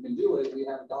person who can do it, we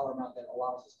have a dollar amount that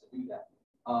allows us to do that.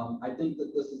 I think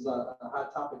that this is a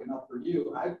hot topic enough for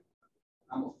you. I'm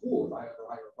a fool if I ever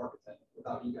hire a park attendant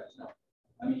without you guys knowing.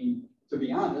 I mean, to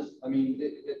be honest, I mean,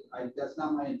 that's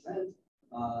not my intent.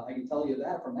 I can tell you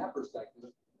that from that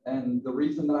perspective. And the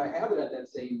reason that I have it at that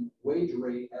same wage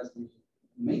rate as the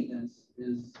maintenance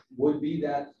would be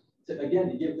that,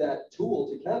 to give that tool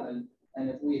to Kevin. And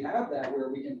if we have that where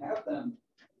we can have them,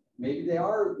 maybe they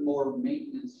are more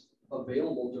maintenance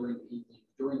available during the evening,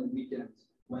 during the weekends,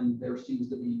 when there seems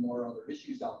to be more other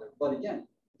issues out there. But again,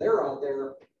 they're out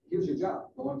there, here's your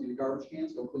job. Go empty the garbage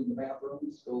cans, go clean the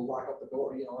bathrooms, go lock up the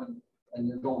door, and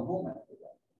you're going home after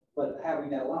that. But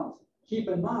having that allowance. Keep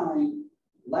in mind,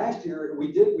 last year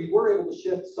we were able to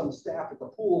shift some staff at the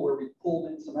pool where we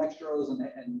pulled in some extras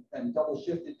and double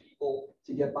shifted people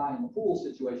to get by in the pool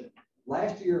situation.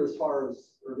 Last year,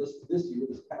 this year,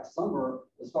 this past summer,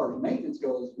 as far as maintenance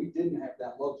goes, we didn't have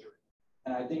that luxury.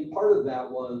 And I think part of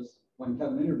that was when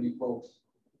Kevin interviewed folks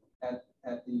at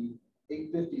the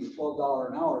 $8.50 to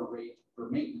 $12 an hour rate for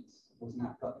maintenance was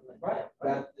not cut. Right.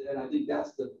 And I think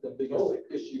that's the biggest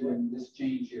issue in this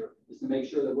change here, is to make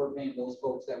sure that we're paying those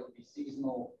folks that would be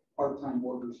seasonal part-time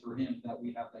workers for him, that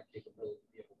we have that capability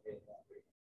to be able to pay that rate.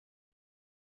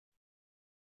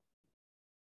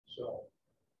 So,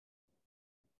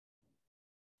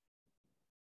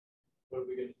 What are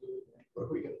we gonna do? what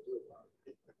are we gonna do about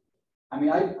it? I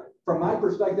mean, from my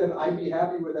perspective, I'd be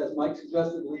happy with, as Mike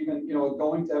suggested, leaving,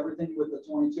 going to everything with the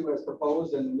 22 as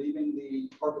proposed and leaving the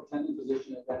park attendant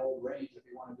position at that old range, if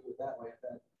you want to do it that way. If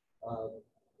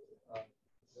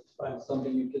that's fine.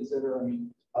 Something you consider. I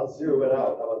mean, I'll zero it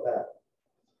out. How about that?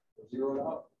 zero it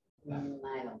out. I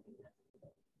don't think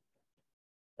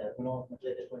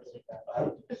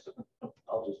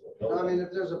I'll just. I mean,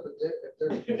 if there's a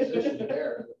position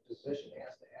there, the position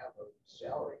has to have a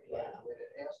salary. Yeah. It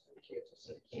has to, you can't just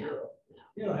say Yeah. zero.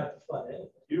 You don't have to fund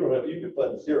anything. You can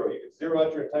fund 0. You can zero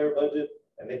out your entire budget,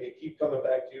 and they can keep coming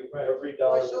back to you for every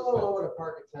Well, dollar. I still don't know what a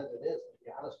park attendant is, to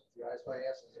be honest with you. That's why I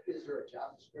asked, is there a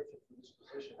job description for this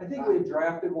position? I think we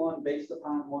drafted one based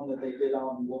upon one that they did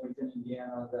out in Wilmington,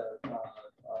 Indiana,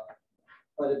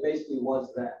 but it basically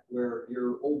was that, where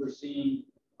you're overseeing,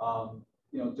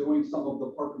 doing some of the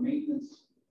park maintenance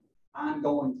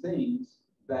ongoing things,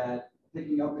 that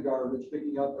picking up the garbage,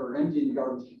 picking up or emptying the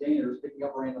garbage containers, picking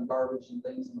up random garbage and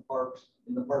things in the parks,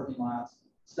 in the parking lots,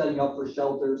 setting up for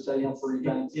shelters, setting up for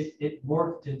events. It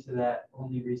morphed into that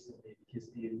only recently, because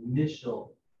the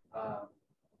initial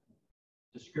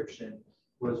description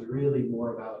was really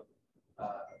more about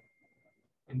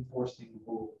enforcing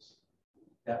rules.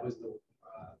 That was the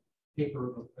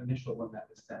initial one that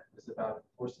was sent. It was about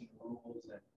enforcing rules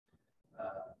and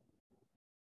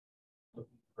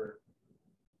looking for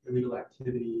illegal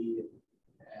activity and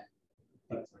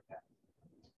things like that.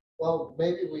 Well,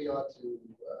 maybe we ought to,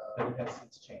 But it has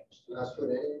since changed. not put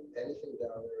anything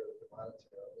down there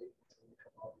monetarily, until we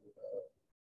come up with a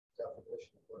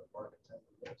definition of what market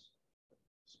attendant is.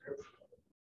 Description of it.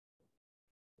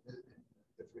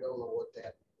 If we don't know what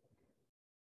that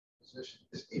position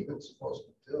is even supposed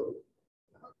to do,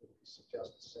 how can we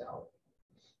suggest a salary?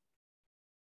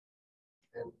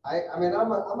 And I mean, I'm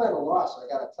at a loss, I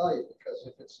gotta tell you, because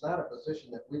if it's not a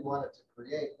position that we wanted to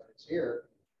create, but it's here,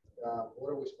 what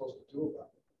are we supposed to do about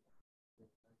it?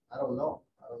 I don't know.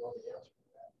 I don't know the answer to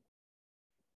that.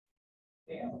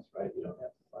 Yeah, that's right. You don't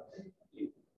have to fund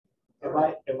anything.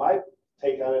 And my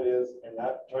take on it is, and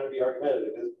not trying to be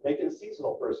argumentative, is make it a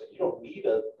seasonal person. You don't need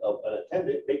an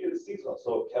attendant, make it a seasonal.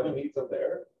 So if Kevin needs them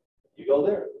there, you go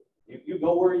there. You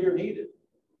go where you're needed.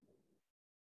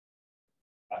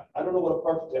 I don't know what a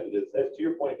park attendant is. That's to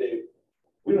your point, Dave.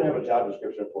 We don't have a job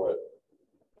description for it.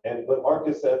 But Mark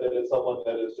has said that it's someone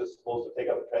that is just supposed to take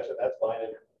out the trash, and that's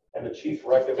fine. And the chief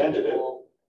recommended it.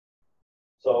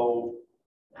 So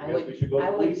I guess we should go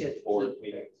to police board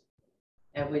meetings.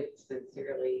 I would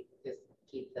sincerely just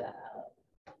keep the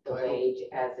wage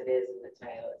as it is in the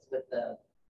title. It's what the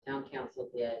town council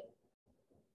did,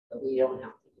 but we don't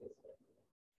have to use it.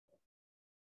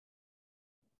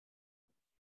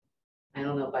 I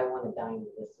don't know if I want to dine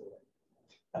with this one.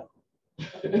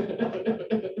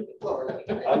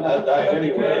 I'm not dying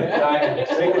anywhere.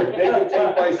 They can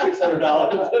take my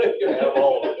 $600. You can have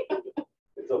all of it.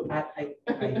 It's okay.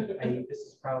 This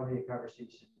is probably a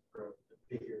conversation for a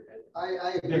bigger,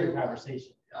 I agree. bigger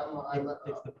conversation.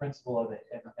 It's the principle of it,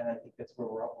 and I think that's where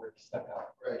we're stuck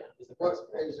out. Right. Is the What,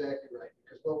 principle. exactly right,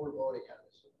 because what we're voting on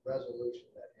is a resolution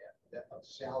that of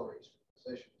salaries for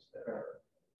positions that are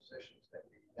positions that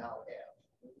we now have.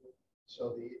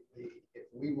 So if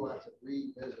we want to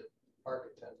revisit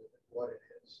park attendant and what it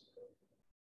is,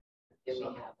 Do we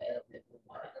something have that it? we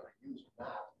are going to use or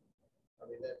not,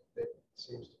 I mean, that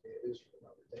seems to be at least for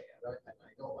another day. And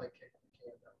I don't like kicking the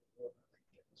can down the road. I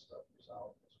like getting stuff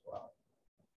resolved as well.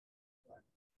 But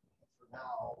for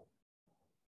now,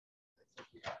 I think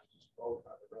we have to just vote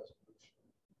on the resolution.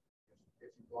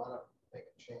 If you want to make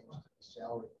a change to the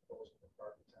salary proposal for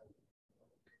park attendant,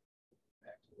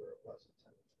 back to where it was in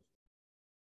 10 to 15.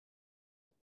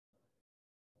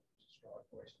 Just draw a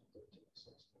voice from 13 to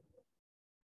 16.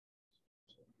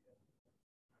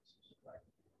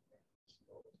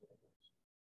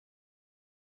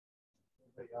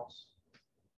 Anybody else?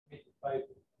 By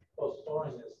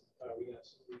postponing this, are we gonna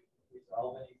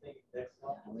resolve anything next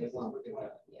month? We won't do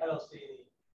that, I don't see any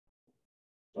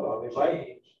Well, I mean,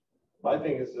 change. my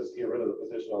thing is just get rid of the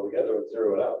position altogether and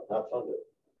zero it out, not fund it.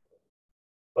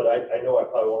 But I know I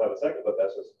probably won't have a second, but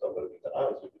that's just, I'm going to be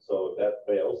honest with you. So if that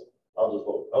fails, I'll just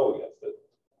vote no against it.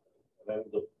 And then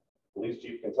the police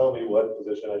chief can tell me what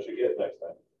position I should get next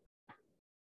time.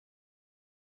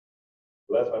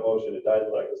 So that's my motion. It dies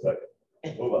like a second.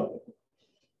 Move on.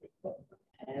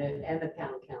 And the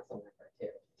town council member too.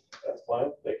 That's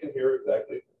fine. They can hear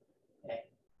exactly. Okay.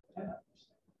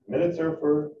 Minutes are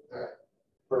for All right.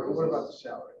 purposes. What about the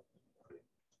salary?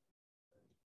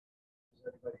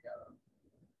 Has anybody got a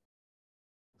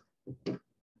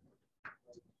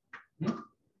 10,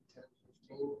 15,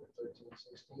 or 13,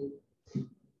 16?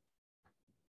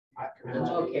 I'm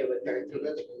okay with 13,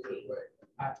 Convince me 16. either way.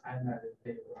 I'm not in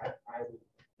favor. I would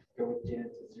go with Dan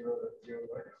to zero.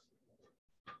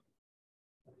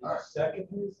 All right. Second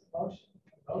his motion?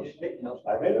 I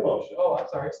made a motion. Oh, I'm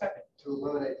sorry, second. To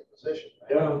eliminate the position,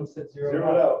 right? Yeah. No, he said zero.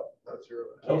 Zero it out. Not zero.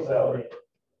 No salary.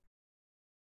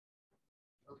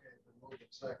 Okay, then move it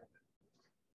second.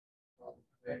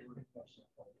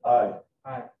 Aye.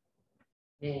 Aye.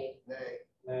 Nay. Nay.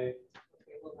 Nay. Okay,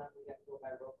 well, then we have to go by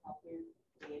roll call here.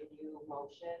 Dan, you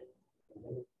motion.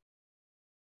 Seconded?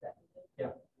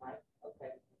 Yeah. Mike,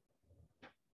 okay.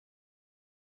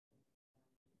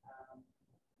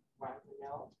 Ron,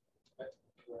 no? Correct.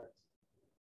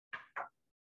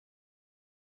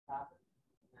 Robert?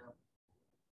 No.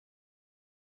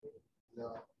 No.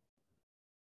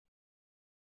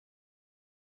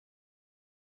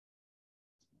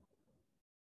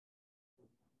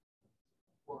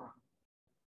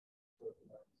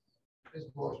 His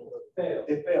motion was Failed.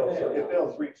 It fails. It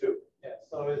fails 3-2. Yeah,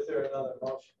 so is there another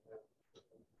motion?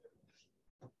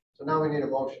 So now we need a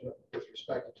motion with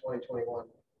respect to 2021-05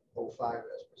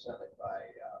 as presented by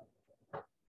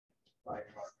Mark.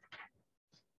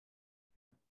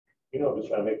 You know, I'm just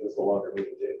trying to make this a longer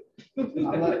meeting, Dave.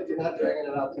 I'm not dragging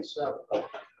it out to 7.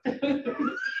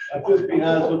 I'm just being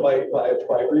honest with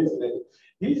my reasoning.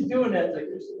 He's doing that to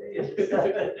you.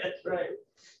 That's right.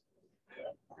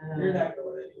 You're not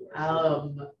going anywhere.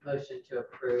 Motion to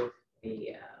approve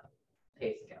the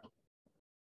pay scale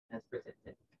as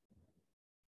presented.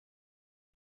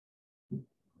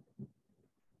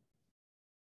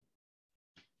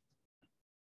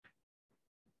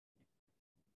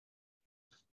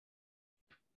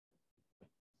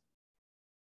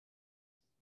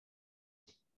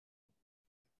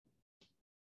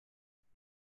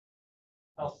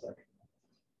 I'll second.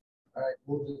 All right,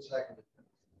 moved and seconded.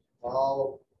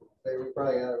 All in favor,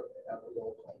 probably have a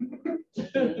roll call.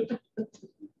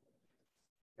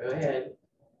 Go ahead.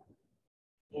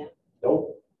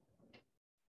 Nope.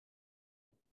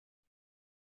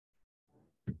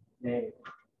 Nay.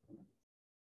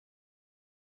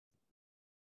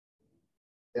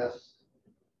 Yes.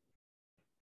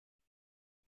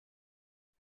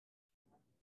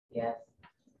 Yes.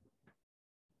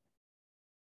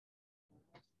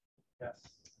 Yes.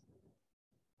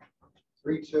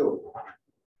 3-2.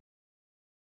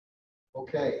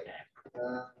 Okay,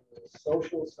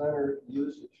 social center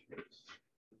usage fees,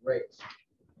 rates.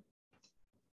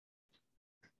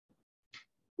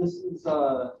 This is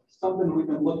something we've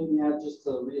been looking at just to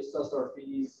reassess our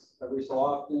fees every so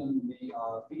often. The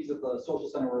fees at the social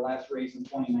center were last raised in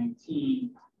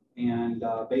 2019. And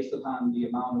based upon the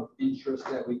amount of interest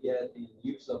that we get in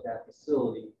use of that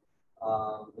facility,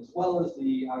 as well as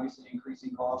the obviously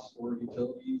increasing costs for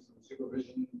utilities and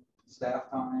supervision, staff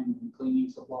time, and cleaning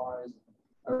supplies,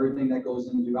 everything that goes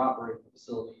into operating the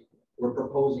facility, we're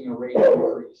proposing a rate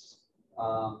increase.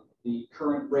 The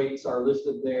current rates are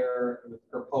listed there with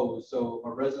proposed. So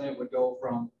a resident would go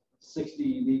from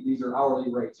 60, these are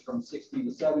hourly rates, from 60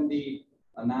 to 70.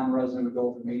 A non-resident would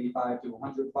go from 85 to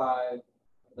 105.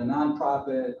 The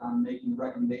nonprofit, I'm making the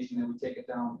recommendation that we take it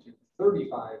down to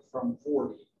 35 from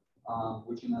 40,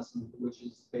 which in essence, which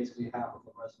is basically half of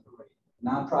the resident rate.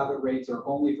 Nonprofit rates are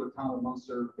only for town of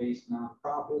Munster based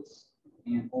nonprofits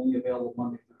and only available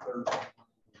Monday through Thursday.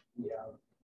 We have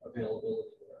availability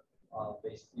there,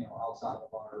 based, outside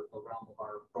of our, the realm of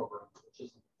our program, which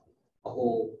is a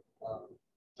whole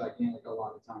gigantic, a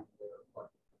lot of time there. But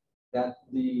that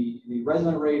the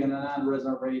resident rate and the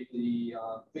non-resident rate, the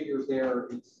figures there,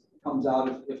 it comes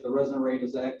out if the resident rate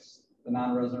is X, the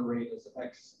non-resident rate is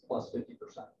X plus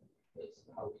 50%. Is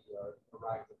how we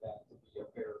arrived at that to be a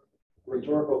fair.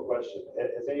 Rhetorical question.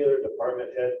 Has any other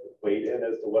department head weighed in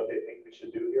as to what they think we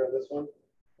should do here on this one?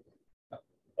 No.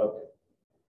 Okay.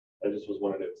 I just was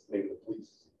wondering if maybe the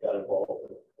police got involved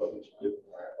in what we should do.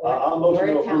 I'll motion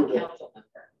to approve it.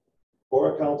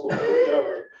 Or a council member,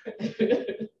 whichever.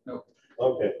 No.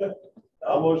 Okay.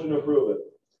 I'll motion to approve it.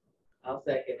 I'll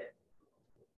second it.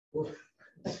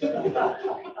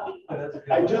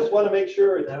 I just want to make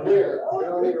sure it's clear. We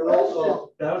don't need a roll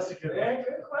call. That was a good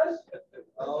question.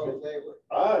 All in favor?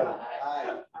 Aye.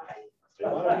 Aye. They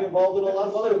want to be involved in a lot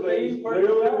of other things.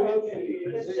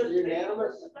 Is it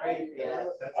unanimous? Yes.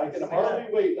 I can hardly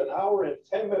wait an hour and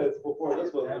 10 minutes before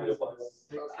this one's going to be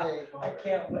done. Okay. I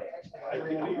can't wait. I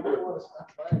can't either.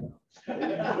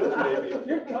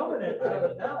 You're coming at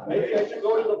it now. Maybe I should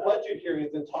go to the budget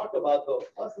hearings and talk about the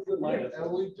pluses and minuses.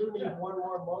 And we do need one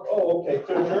more motion. Oh, okay.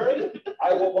 To adjourn?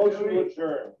 I will motion to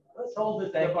adjourn. Let's hold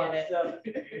this to about 7.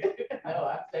 Oh,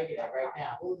 I'm taking it right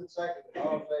now. Move it second.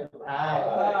 All in favor?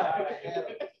 Aye.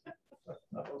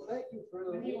 Well, thank you for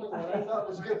the meeting. I thought it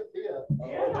was good.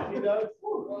 Yeah, he does.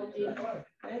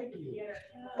 Thank you.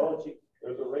 Oh, gee,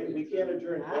 there's a raise. We can't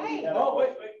adjourn. Oh,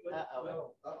 wait.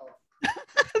 Uh-oh.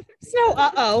 So,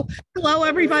 hello,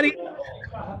 everybody.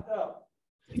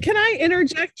 Can I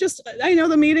interject? I know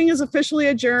the meeting is officially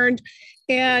adjourned,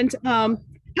 and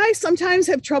I sometimes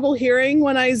have trouble hearing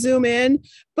when I zoom in,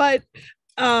 but,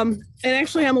 and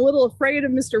actually I'm a little afraid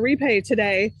of Mr. Repay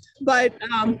today, but,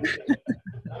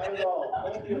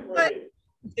 but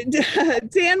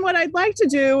Dan, what I'd like to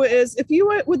do is if you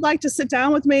would like to sit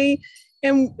down with me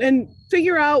and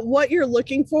figure out what you're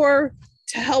looking for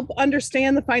to help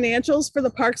understand the financials for the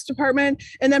Parks Department.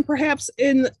 And then perhaps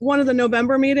in one of the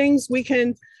November meetings, we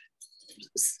can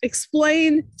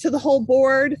explain to the whole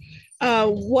board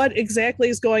what exactly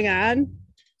is going on.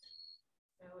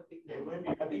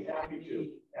 I'd be happy to.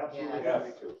 Absolutely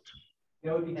happy to.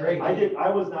 That would be great. I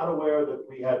was not aware that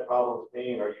we had problems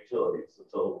paying our utilities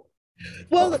until.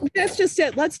 Well, that's just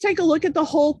it. Let's take a look at the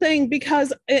whole thing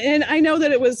because, and I know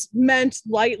that it was meant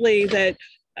lightly, that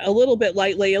a little bit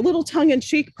lightly, a little tongue in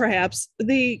cheek, perhaps,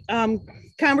 the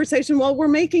conversation, well, we're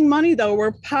making money though,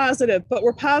 we're positive, but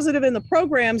we're positive in the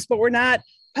programs, but we're not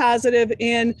positive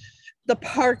in the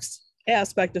parks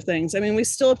aspect of things. I mean, we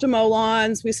still have to mow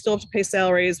lawns, we still have to pay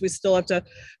salaries, we still have to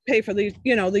pay for the,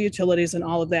 you know, the utilities and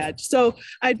all of that. So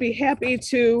I'd be happy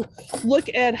to look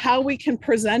at how we can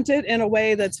present it in a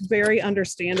way that's very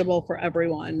understandable for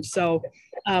everyone. So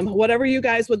whatever you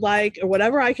guys would like, or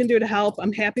whatever I can do to help,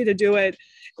 I'm happy to do it.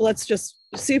 Let's just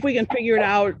see if we can figure it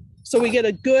out so we get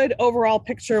a good overall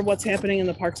picture of what's happening in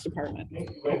the Parks Department. It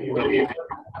wasn't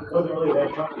really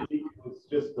that complicated. It's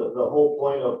just the whole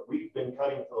point of, we've been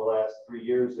cutting for the last 3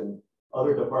 years and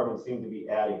other departments seem to be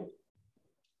adding.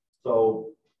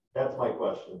 So that's my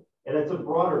question. And it's a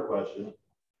broader question.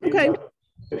 Okay.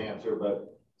 Can answer,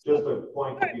 but just a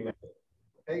point to be made.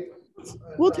 Hey,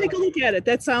 We'll take a look at it.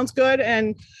 That sounds good,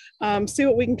 and see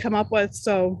what we can come up with.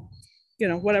 So, you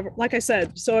know, whatever, like I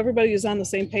said, so everybody is on the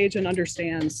same page and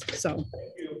understands. So, Thank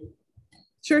you.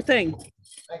 sure thing.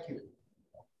 Thank you.